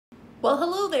Well,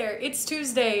 hello there. It's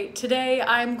Tuesday. Today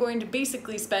I'm going to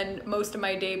basically spend most of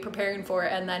my day preparing for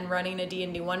and then running a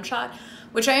D&D one-shot,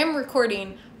 which I am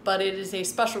recording, but it is a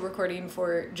special recording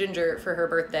for Ginger for her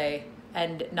birthday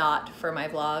and not for my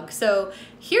vlog. So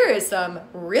here is some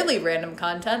really random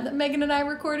content that Megan and I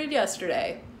recorded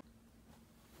yesterday.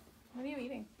 What are you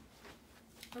eating?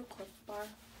 A Cliff Bar.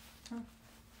 Oh.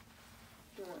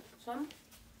 Do you want some?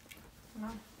 No,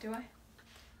 do I?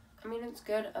 I mean, it's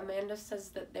good. Amanda says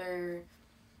that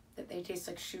they taste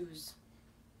like shoes,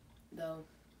 though.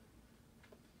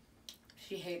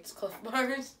 She hates Cliff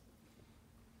Bars.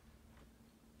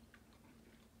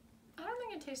 I don't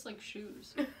think it tastes like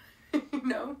shoes.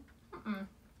 No? Mm-mm.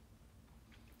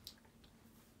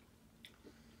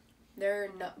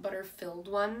 They're nut butter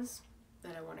filled ones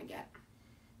that I want to get.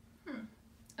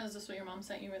 Is this what your mom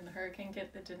sent you in the hurricane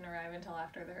kit that didn't arrive until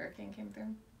after the hurricane came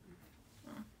through?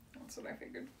 That's what I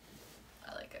figured.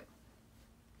 I like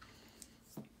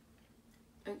it.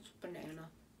 It's banana.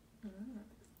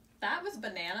 That was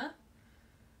banana?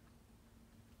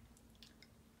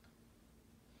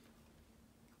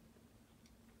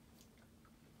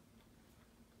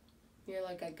 You're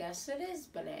like, I guess it is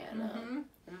banana.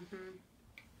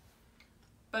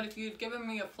 But if you'd given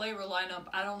me a flavor lineup,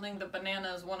 I don't think the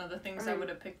banana is one of the things I would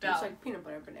have picked out. It's like peanut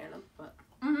butter banana, but...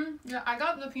 Yeah, I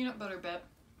got the peanut butter bit.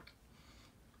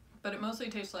 But it mostly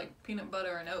tastes like peanut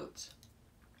butter and oats.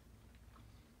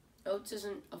 Oats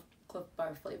isn't a Cliff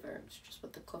Bar flavor. It's just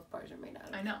what the Cliff Bars are made out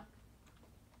of. I know.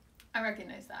 I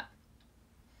recognize that.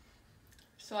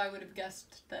 So I would have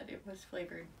guessed that it was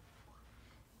flavored.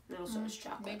 It also has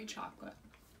chocolate. Maybe chocolate.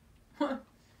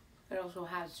 It also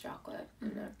has chocolate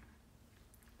in there.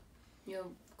 You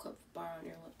have Cliff Bar on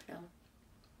your lip now.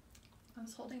 I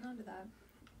was holding on to that.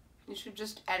 You should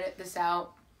just edit this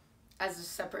out as a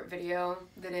separate video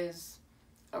that is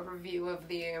a review of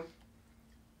the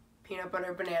peanut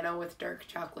butter banana with dark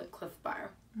chocolate Cliff Bar.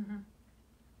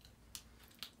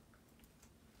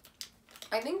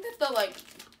 I think that the, like,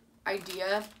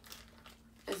 idea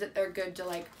is that they're good to,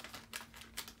 like,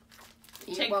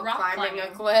 eat Take while rock climbing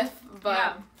a climbing. cliff, but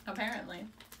Yeah, apparently.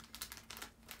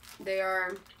 they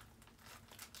are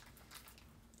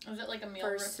Is it like a meal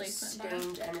for replacement bar?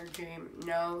 sustained energy.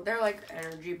 No, they're like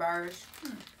energy bars.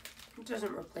 It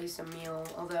doesn't replace a meal,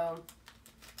 although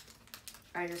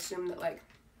I'd assume that, like,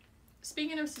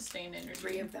 Speaking of sustained energy,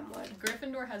 3 of them would.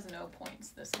 Gryffindor has no points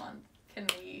this month. Can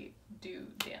we do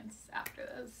dance after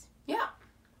this? Yeah.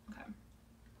 Okay.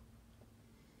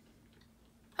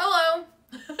 Hello.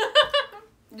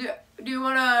 Do you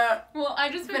want to Well, I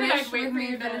just figured finish I'd wait with for me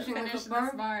you to finishing the finish Cliff this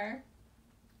Bar? bar.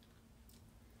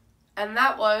 And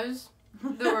that was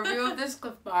the review of this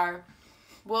Cliff Bar.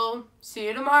 We'll see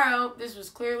you tomorrow. This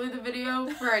was clearly the video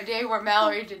for a day where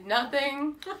Mallory did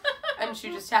nothing, and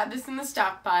she just had this in the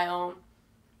stockpile.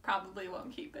 Probably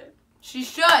won't keep it. She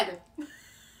should.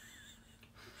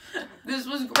 This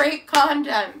was great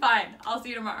content. Fine, I'll see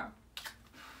you tomorrow.